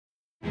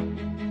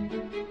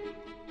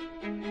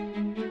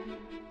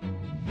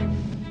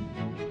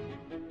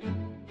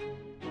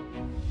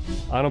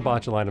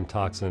Botulinum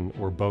toxin,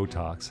 or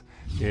Botox,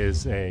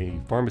 is a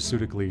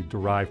pharmaceutically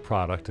derived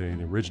product.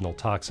 The original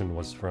toxin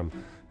was from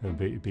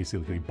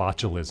basically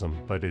botulism,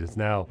 but it is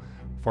now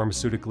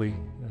pharmaceutically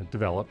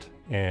developed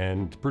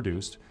and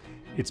produced.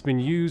 It's been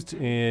used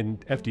in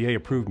FDA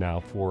approved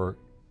now for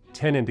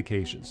 10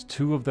 indications.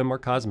 2 of them are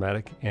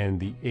cosmetic, and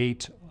the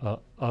 8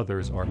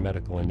 others are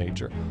medical in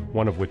nature,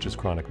 one of which is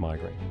chronic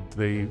migraine.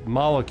 The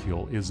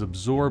molecule is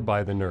absorbed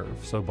by the nerve,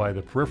 so by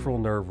the peripheral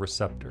nerve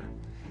receptor.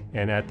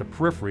 And at the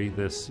periphery,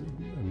 this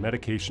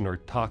medication or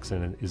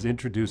toxin is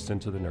introduced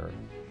into the nerve.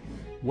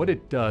 What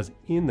it does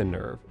in the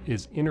nerve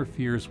is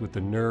interferes with the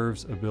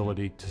nerve's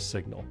ability to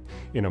signal.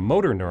 In a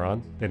motor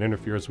neuron, that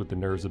interferes with the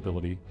nerve's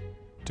ability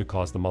to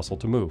cause the muscle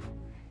to move.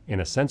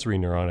 In a sensory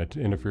neuron, it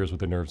interferes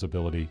with the nerve's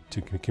ability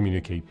to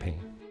communicate pain.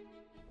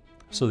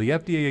 So the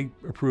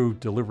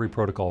FDA-approved delivery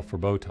protocol for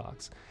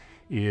Botox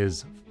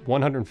is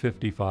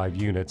 155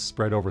 units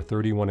spread over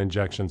 31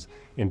 injections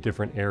in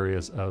different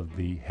areas of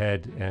the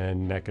head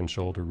and neck and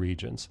shoulder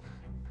regions.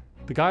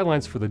 The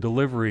guidelines for the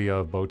delivery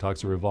of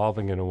Botox are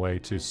evolving in a way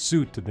to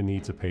suit to the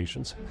needs of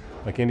patients.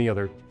 Like any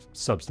other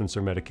substance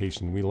or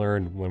medication, we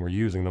learned when we're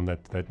using them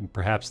that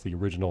perhaps the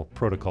original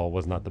protocol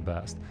was not the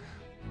best.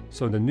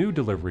 So the new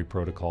delivery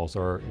protocols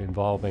are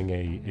involving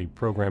a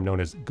program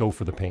known as Go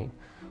for the Pain,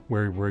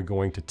 where we're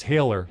going to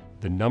tailor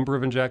the number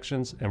of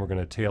injections and we're going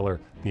to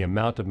tailor the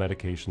amount of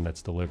medication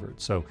that's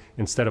delivered. So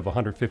instead of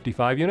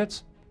 155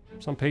 units,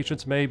 some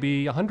patients may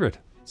be 100.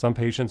 Some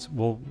patients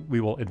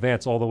we will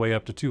advance all the way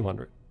up to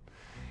 200.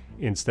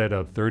 Instead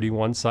of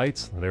 31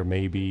 sites, there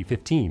may be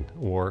 15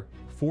 or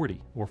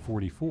 40 or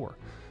 44.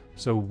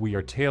 So we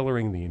are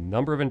tailoring the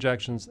number of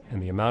injections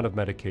and the amount of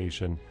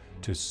medication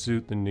to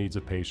suit the needs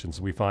of patients.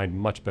 We find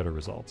much better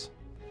results.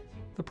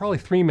 There are probably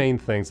 3 main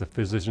things that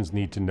physicians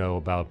need to know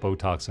about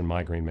Botox and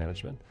migraine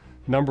management.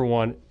 Number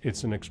 1,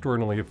 it's an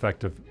extraordinarily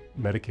effective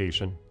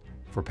medication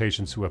for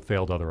patients who have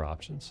failed other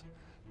options.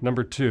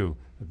 Number 2,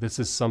 this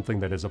is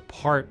something that is a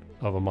part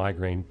of a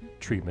migraine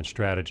treatment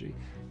strategy.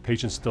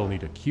 Patients still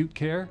need acute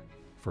care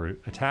for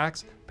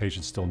attacks,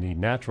 patients still need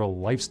natural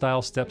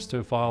lifestyle steps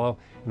to follow,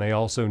 and they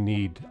also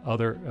need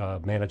other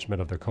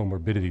management of their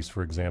comorbidities,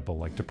 for example,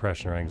 like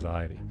depression or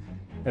anxiety.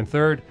 And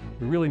third,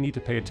 we really need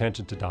to pay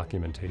attention to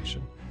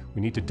documentation.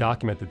 We need to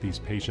document that these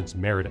patients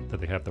merit it, that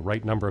they have the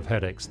right number of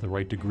headaches, the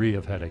right degree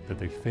of headache, that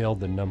they've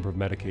failed the number of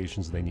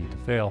medications they need to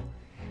fail,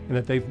 and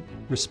that they've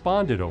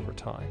responded over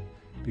time.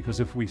 Because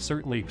if we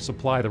certainly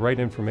supply the right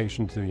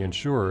information to the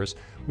insurers,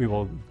 we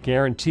will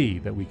guarantee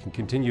that we can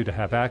continue to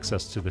have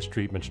access to this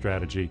treatment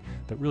strategy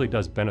that really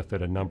does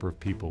benefit a number of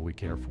people we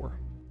care for.